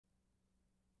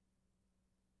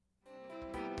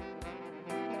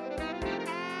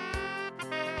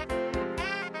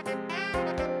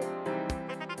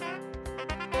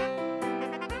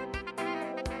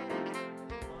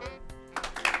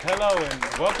Hello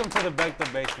and welcome to the Back the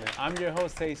Basement. I'm your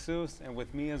host Jesus, and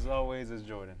with me as always is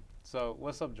Jordan. So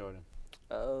what's up, Jordan?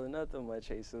 Oh, nothing much,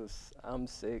 Jesus. I'm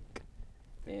sick,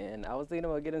 and I was thinking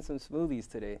about getting some smoothies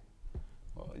today.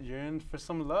 Well, you're in for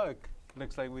some luck.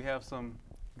 Looks like we have some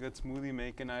good smoothie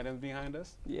making items behind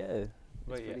us. Yeah, it's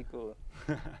But pretty cool.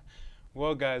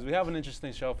 Well, guys, we have an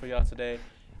interesting show for y'all today.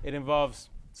 It involves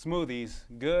smoothies,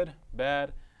 good,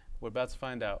 bad. We're about to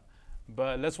find out.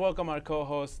 But let's welcome our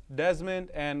co-hosts,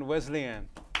 Desmond and Wesleyan.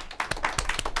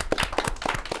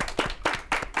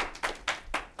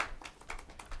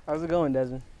 How's it going,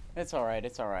 Desmond? It's all right,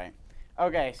 it's all right.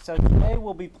 Okay, so today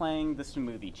we'll be playing the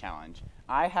smoothie challenge.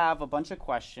 I have a bunch of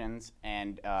questions,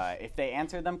 and if they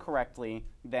answer them correctly,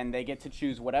 then they get to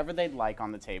choose whatever they'd like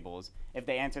on the tables. If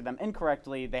they answer them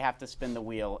incorrectly, they have to spin the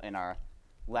wheel in our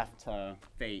left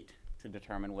fate to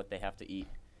determine what they have to eat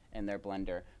in their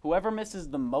blender. Whoever misses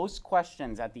the most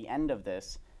questions at the end of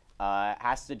this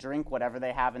has to drink whatever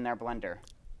they have in their blender.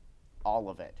 All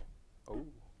of it. Oh,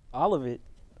 all of it.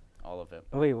 All of it.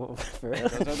 Wait, for real?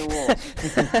 Those are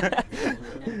the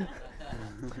rules.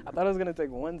 I thought I was gonna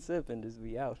take one sip and just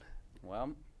be out.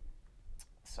 Well,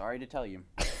 sorry to tell you.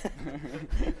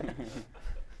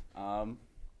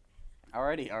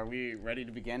 Alrighty, are we ready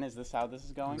to begin? Is this how this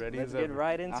is going? Ready Let's as get ever.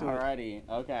 right into it. Alrighty,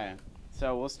 okay.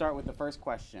 So we'll start with the first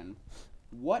question.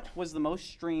 What was the most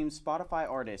streamed Spotify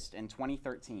artist in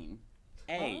 2013?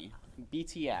 A,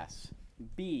 BTS,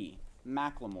 B,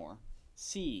 Macklemore,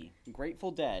 C,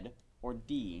 Grateful Dead, or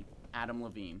D, Adam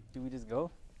Levine? Do we just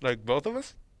go? Like both of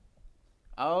us?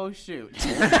 Oh, shoot. Do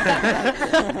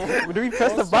we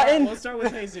press the button? We'll start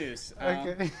with Jesus.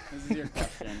 Okay. This is your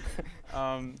question.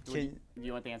 Do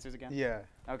you want the answers again? Yeah.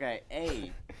 Okay,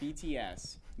 A,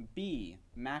 BTS, B,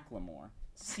 Macklemore,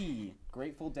 C,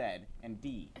 Grateful Dead, and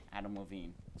D, Adam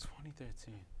Levine.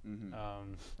 2013. Mm-hmm.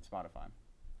 Spotify.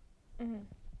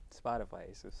 Spotify,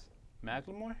 Jesus.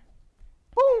 Macklemore?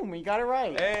 Boom, you got it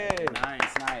right. Hey.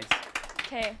 Nice, nice.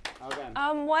 Okay. Okay.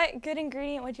 What good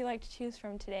ingredient would you like to choose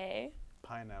from today?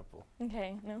 Pineapple.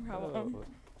 Okay, no problem.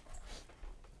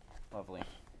 Lovely.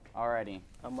 Alrighty.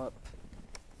 I'm up.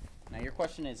 Now your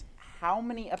question is, how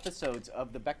many episodes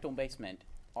of the Bechtel Basement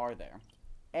are there?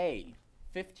 A,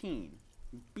 15,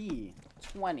 B,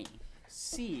 20,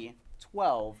 C,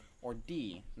 12, or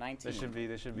D, 19? This should be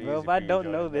Bro, easy if I for you,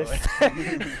 don't know Jordan, this,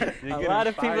 You're a lot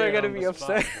of getting people are fired gonna on be the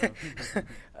spot, upset.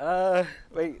 bro.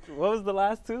 Wait, what was the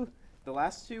last two? The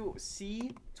last two,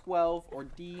 C, 12, or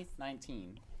D,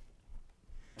 19.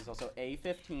 There's also A,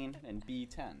 15, and B,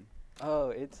 10. Oh,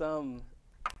 it's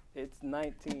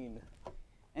 19.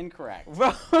 Incorrect.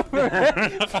 Bro, for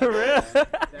real?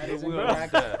 That is We'll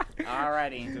incorrect. upset.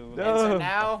 Alrighty. Dude. And so No.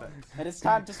 now it is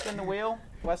time to spin the wheel.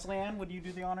 Wesleyan, would you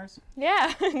do the honors?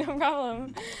 Yeah, no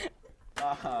problem.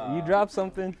 You dropped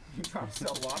something. You dropped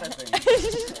a lot of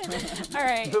things. All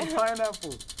right. The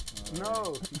pineapple.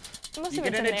 No. Most You of get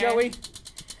it's in in it, there. Joey?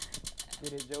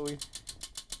 Get it, Joey.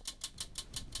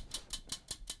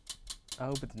 I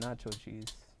hope it's nacho cheese.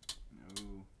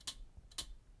 Ooh.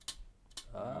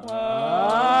 Whoa.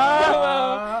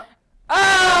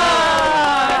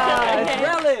 It's Okay.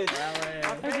 relish. Relish.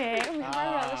 Okay, we have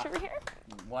our relish over here.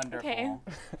 Wonderful. Okay.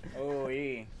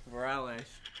 Ooh, relish.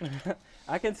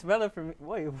 I can smell it from.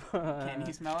 Wait. Can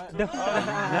you smell it? No.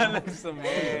 That looks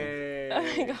amazing. Hey, Oh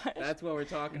my gosh. that's what we're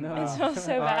talking No. It about. smells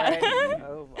so All bad. right.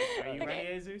 Oh my Are you God.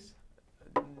 ready, Jesus?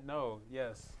 No,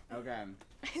 yes. Okay.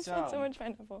 I smelled so much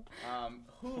pineapple.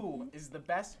 Who is the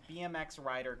best BMX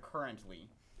rider currently?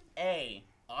 A,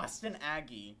 Austin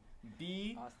Aggie,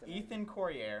 B, Austin Ethan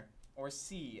Courier, or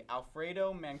C,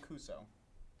 Alfredo Mancuso?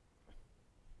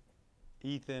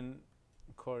 Ethan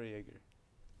Corrieger.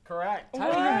 Correct.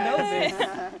 How do you know this?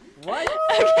 What?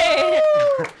 Okay.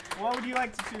 What would you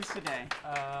like to choose today?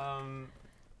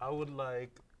 I would like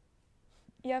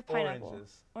You have pineapple.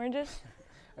 oranges. Oranges?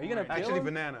 Are you gonna peel Actually, them?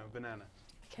 banana.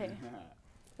 Okay.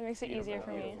 That makes it easier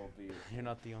for me. You're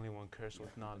not the only one cursed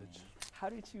with knowledge. How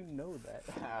did you know that?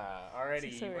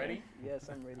 Alrighty, So you ready? Yes,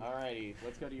 I'm ready. Alrighty,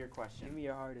 let's go to your Give question. me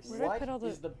your hardest. Where did I What put all the-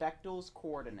 is the Bechtel's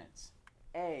coordinates?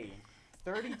 A,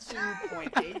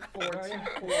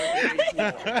 32.8424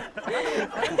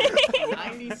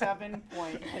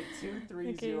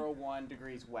 97.2301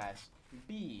 degrees west.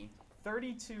 B,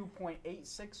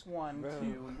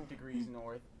 32.8612 degrees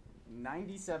north.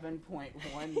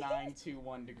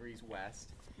 97.1921 degrees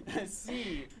west.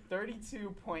 C,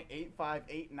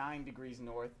 32.8589 degrees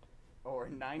north, or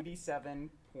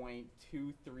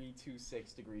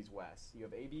 97.2326 degrees west. You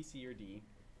have A, B, C, or D.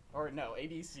 Or no, A,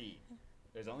 B, C.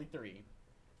 There's only three.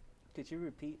 Could you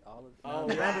repeat all of Oh,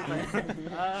 no,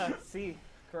 yeah. C,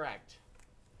 correct.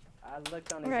 I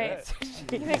looked on his Right. answer You sheet.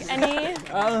 can pick any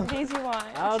Um, of these you want.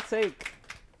 I'll take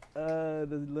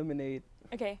the lemonade.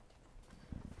 Okay.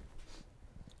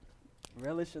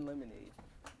 Relish and lemonade.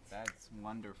 That's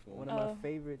wonderful. One of Oh. my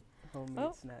favorite homemade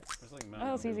Oh. snacks. It's like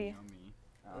Oh, it's easy. Yummy.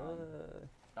 Uh,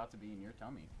 About to be in your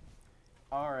tummy.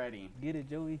 Alrighty. get it,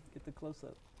 Joey. Get the close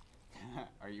up.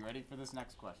 Are you ready for this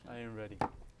next question? I am ready.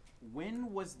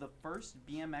 When was the first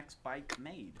BMX bike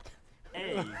made?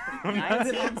 A.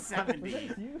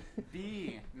 1970.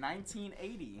 B.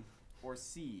 1980. Or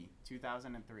C.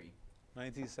 2003.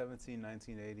 1917,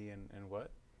 1980, and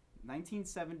what?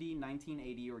 1970,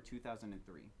 1980, or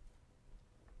 2003.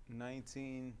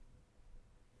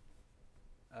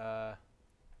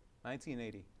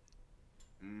 1980.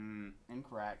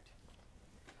 Incorrect.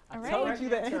 All The right. correct Told you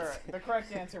the answer- answer. The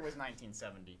correct answer was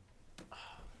 1970.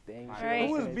 Dang. All sure right.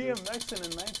 Who was said it. BMXing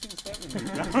in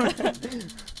 1970?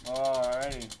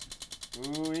 Alrighty.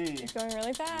 Ooh-wee. It's going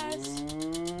really fast.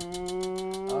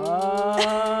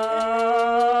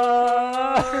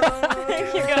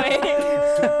 Keep going.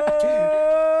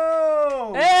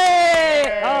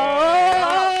 Hey!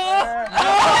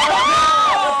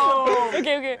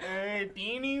 Okay, okay. Hey,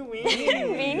 beanie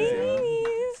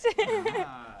Beanies.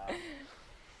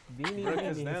 Beanie Broke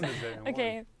his weenies. standards there. and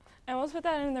Okay. I almost put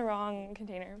that in the wrong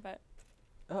container, but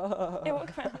it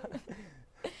won't come out.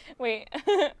 Wait.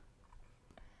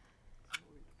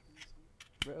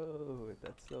 Bro,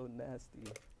 that's so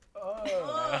nasty.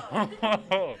 won.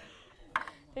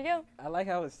 There you go. I like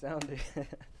how it sounded.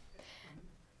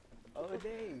 Oh,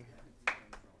 dang.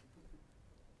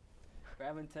 We're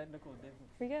having technical Here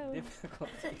we go.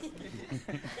 difficulties.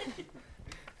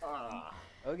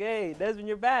 Okay, Desmond,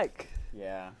 you're back.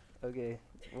 Yeah. Okay,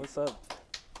 what's up?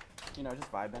 You know,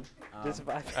 just vibing. Just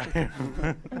vibe.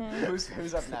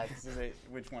 Who's up next? Is it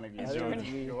which one of you? It's Jordan.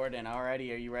 me. Jordan.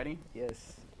 Alrighty, are you ready?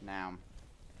 Yes. Now,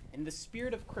 in the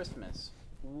spirit of Christmas,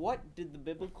 what did the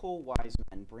biblical wise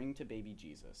men bring to baby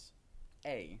Jesus?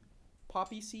 A.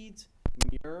 Poppy seeds,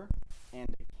 myrrh, and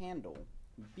a candle.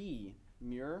 B.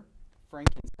 Myrrh,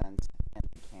 frankincense, and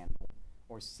a candle.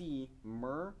 Or C.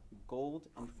 Myrrh, gold,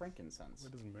 and frankincense.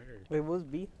 What is married? Wait, what was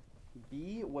B?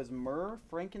 B was myrrh,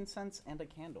 frankincense, and a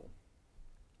candle.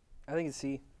 I think it's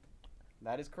C.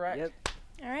 That is correct. Yep.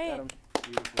 All right. Got 'em.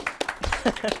 Beautiful.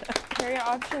 Here are your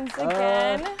options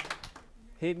again.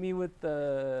 Hit me with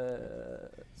the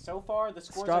So far, the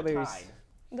scores Strawberries. are tied.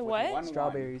 The with what? 1-1.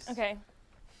 strawberries. Okay.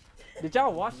 Did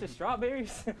y'all wash the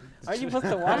strawberries? Are you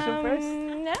supposed to wash them first?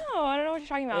 No, I don't know what you're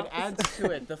talking about. It adds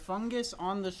to it. The fungus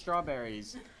on the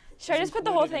strawberries. Should I is just put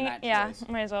the whole included in thing? that Yeah, choice.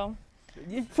 might as well.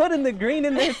 You put in the green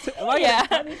in there too. Am I Yeah.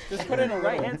 gonna- Just put in a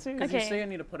right little. answer? Because you Okay. say I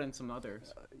need to put in some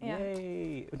others. Yeah.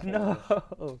 Yay. No.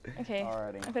 Okay.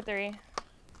 Alrighty. I put 3.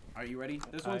 Are you ready?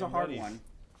 This one's a I'm hard ready. one.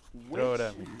 Throw it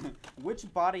at me.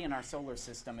 Which body in our solar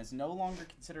system is no longer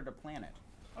considered a planet?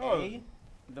 Oh. A.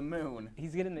 The moon.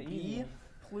 He's getting the B. E.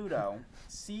 Pluto.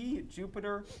 C.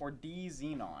 Jupiter. Or D.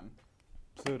 Xenon.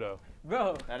 Pluto.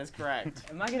 Bro, That is correct.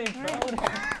 am I getting in trouble?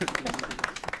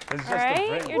 It's just All a right,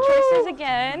 brain. your choices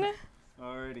again.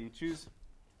 Alrighty. Choose.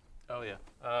 Oh yeah.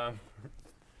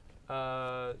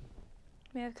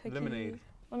 We have cookies. Lemonade.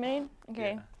 Lemonade?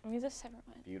 Okay. Yeah. Let me use a separate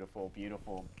one. Beautiful.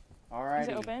 Beautiful. Alrighty. Is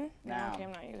it open? No, Now. okay,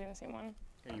 I'm not using the same one.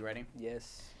 Are you ready?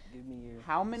 Yes. Give me your.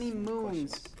 How many some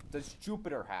moons questions. does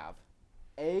Jupiter have?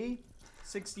 A.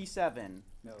 67.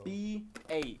 No. B.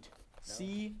 8.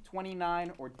 C.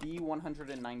 29. Or D.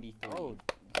 193. Oh,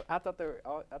 I thought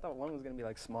I thought one was gonna be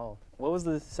like small. What was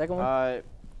the second one?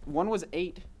 One was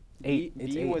 8. Eight. B,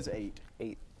 It's B eight. was 8.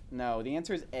 8. No, the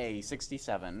answer is A.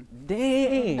 67.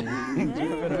 Dang.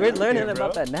 We're learning Yeah, bro.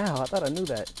 about that now. I thought I knew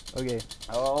that. Okay.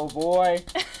 Oh boy.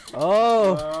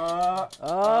 Oh.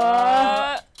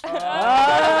 Uh,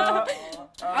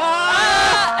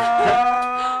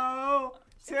 oh,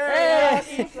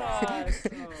 teriyaki sauce.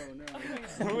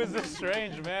 Oh no. Who is this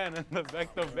strange man in the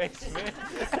Bechtel basement?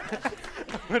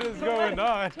 What is going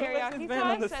on? Teriyaki man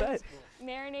on the sauce, set?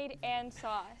 marinade, and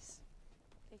sauce.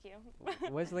 Thank you.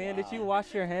 Wesleyan, did you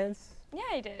wash your hands? Yeah,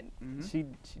 I did. She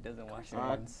doesn't wash her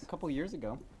hands. A couple years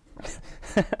ago.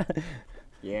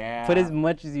 Yeah. Put as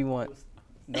much as you want.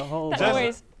 No. That Just-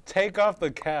 noise. Take off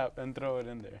the cap and throw it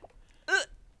in there.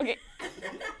 Okay.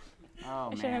 Oh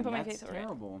shouldn't man, have put my that's face over it.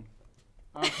 terrible.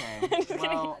 Okay.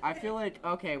 well, I feel like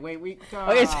okay. We.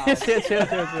 Okay, chill.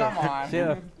 Come on.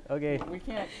 Chill. Okay. We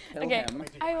can't kill Okay. him.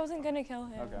 I wasn't gonna kill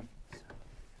him. Okay.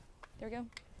 There we go.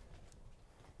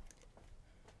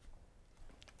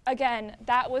 Again,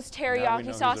 that was Now we know teriyaki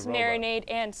he's sauce, a robot. marinade,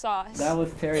 and sauce. That was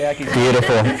teriyaki.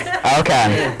 Beautiful.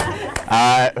 Okay.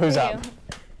 Who's Thank up? you.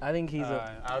 I think he's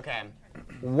a. Okay.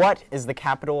 What is the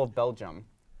capital of Belgium?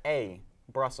 A.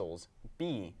 Brussels,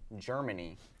 B,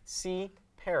 Germany, C,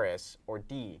 Paris, or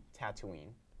D,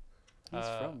 Tatooine? He's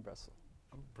from Brussels.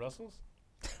 Brussels?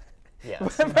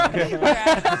 Yes.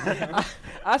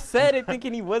 I said it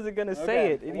thinking he wasn't going to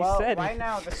say it, and well, he said right it.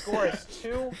 now the score is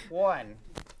 2-1.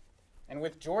 And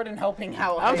with Jordan helping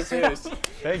out Jesus.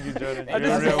 Thank you, Jordan. I'm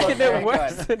You're just real making Very it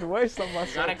worse good. and worse on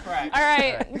myself. Got it correct. All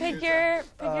right, pick your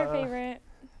favorite.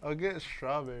 I'll get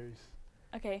strawberries.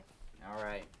 Okay. All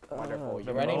right. Wonderful.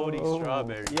 You ready? Promoting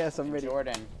strawberries. Yes, I'm ready.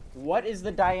 Jordan, what is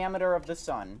the diameter of the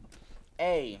sun?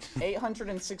 A,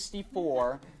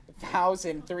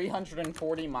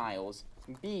 864,340 miles.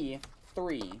 B,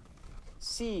 3.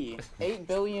 C, 8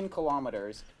 billion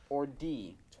kilometers. Or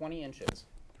D, 20 inches.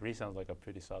 3 sounds like a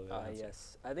pretty solid answer.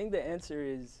 Yes. I think the answer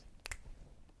is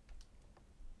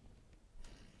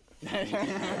D.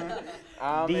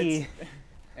 It's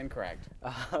incorrect.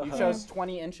 You chose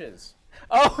 20 inches.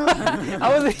 Oh, I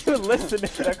wasn't even listening.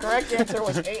 The correct answer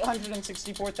was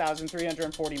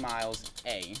 864,340 miles.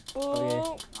 A.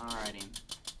 Ooh. Alrighty.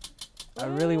 I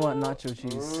really want nacho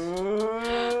cheese.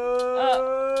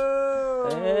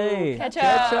 Hey, Ketchup.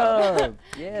 ketchup.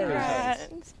 Yes.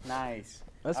 Congrats. Nice.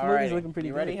 My Alrighty. smoothie's looking pretty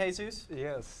You good. ready, Jesus?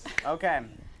 Yes. Okay.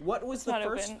 What was It's the not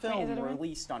first open. Wait, is film it open?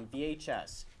 released on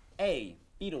VHS? A.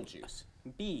 Beetlejuice.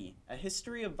 B. A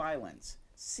History of Violence.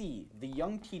 C. The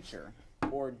Young Teacher.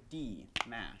 Or D.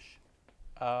 MASH.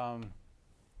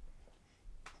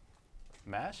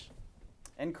 MASH?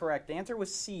 Incorrect. The answer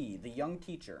was C. The Young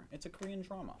Teacher. It's a Korean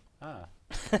drama. Ah.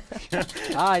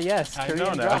 Ah, yes, I Korean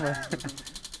know now. drama.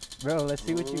 Bro, let's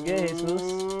see what you get, Jesus.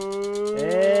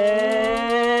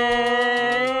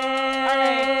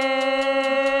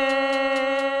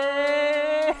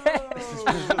 This is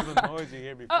the noise you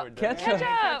hear before Oh, dinner. ketchup.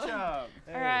 Ketchup.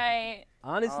 Hey. All right.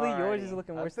 Honestly, yours is Alrighty.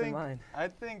 looking worse than mine. I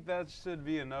think that should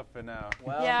be enough for now.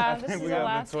 Well, Yeah, I this think is we the have been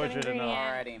last good tortured enough.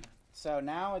 ingredient. Alrighty. So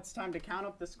now it's time to count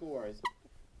up the scores.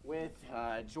 With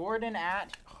Jordan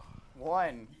at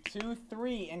 1, 2,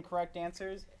 3 incorrect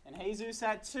answers, and Jesus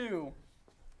at 2.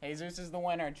 Jesus is the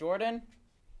winner. Jordan,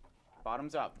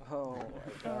 bottoms up. Oh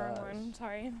The my wrong gosh. one.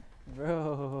 Sorry.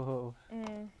 Bro.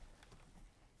 Mm.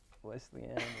 Wesley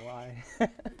Ann, why?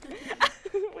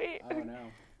 Wait. I don't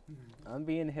know. I'm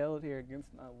being held here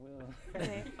against my will.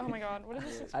 Okay. Oh my God. What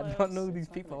is this? I explodes? don't know who these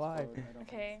people are.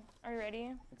 Okay. Are you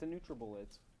ready? It's a Nutribullet.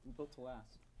 It's built to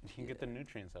last. You can get the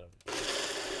nutrients out of it.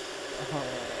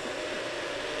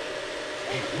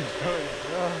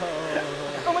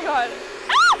 Oh my God.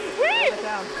 Ah! Wait. It's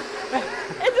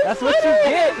That's what you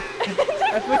get.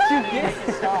 That's what you get.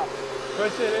 Stop.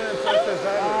 Push it in and touch the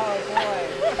side. Oh boy.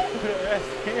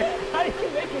 How do you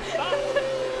make it stop?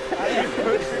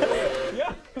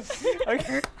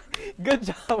 Okay. Good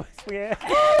job, Wesley Ann.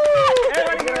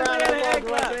 Everybody get around and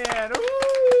Wesley Ann.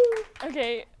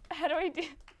 Okay. How do I do?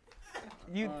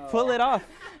 You pull it off.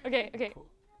 Okay. Okay.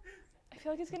 I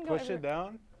feel like it's gonna go Push it everywhere.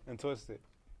 down and twist it.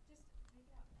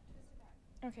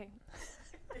 Okay.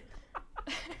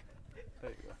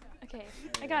 There you go. Okay.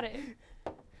 I got it.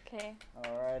 Okay.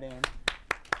 Alrighty.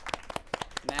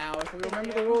 Now, if we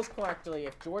remember the rules correctly,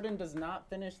 if Jordan does not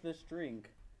finish this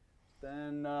drink,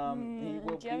 then he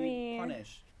will yummy. be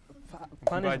punished. By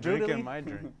Punish drinking brutally. my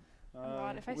drink. Oh my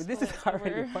God. If I Well, spill this is it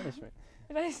already over. a punishment.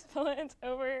 If I spill it, it's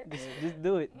over. Just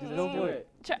do it. Just don't do it.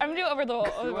 I'm gonna do it over the whole.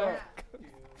 Do it.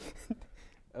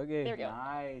 Okay. There we go.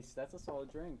 Nice. That's a solid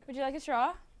drink. Would you like a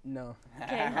straw? No.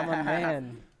 Okay. I'm a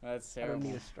man. That's I don't terrible.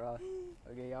 need a straw.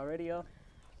 Okay, y'all ready, y'all?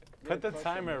 Put the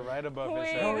timer right above his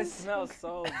Wait. Oh, head. it smells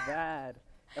so bad.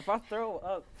 If I throw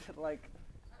up, like.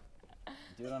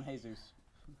 Do it on Jesus.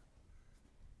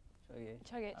 Okay.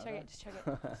 Chug it. Chug it. Just chug it.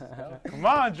 Come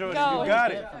on, Jordan, Go. you got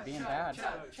it. For being bad.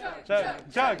 Chug, chug, chug,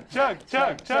 chug, chug,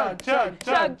 chug,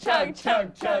 Chug, chug, chug,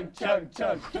 chug, chug,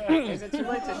 chug. Is it too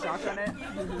late to shotgun it?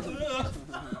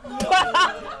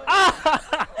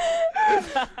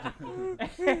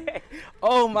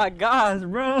 Oh my gosh,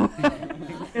 bro.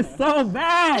 It's so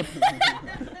bad.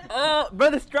 Oh, bro,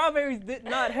 the strawberries did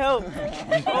not help.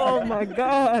 Oh my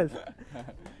gosh.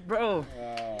 Bro.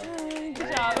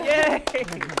 Good job. Yay.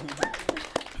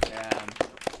 Yeah.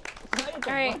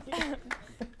 All right.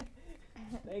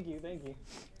 Thank you, thank you.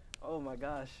 Oh my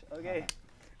gosh. Okay.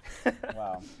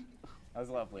 Wow. That was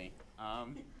lovely.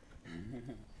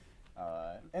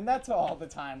 And that's all the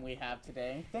time we have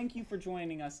today. Thank you for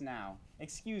joining us now.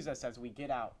 Excuse us as we get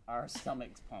out our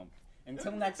stomachs pumped.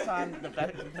 Until next time,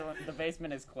 the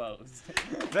basement is closed.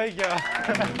 Thank y'all.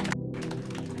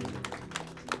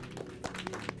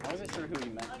 I wasn't sure who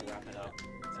you meant to wrap it up.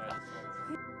 So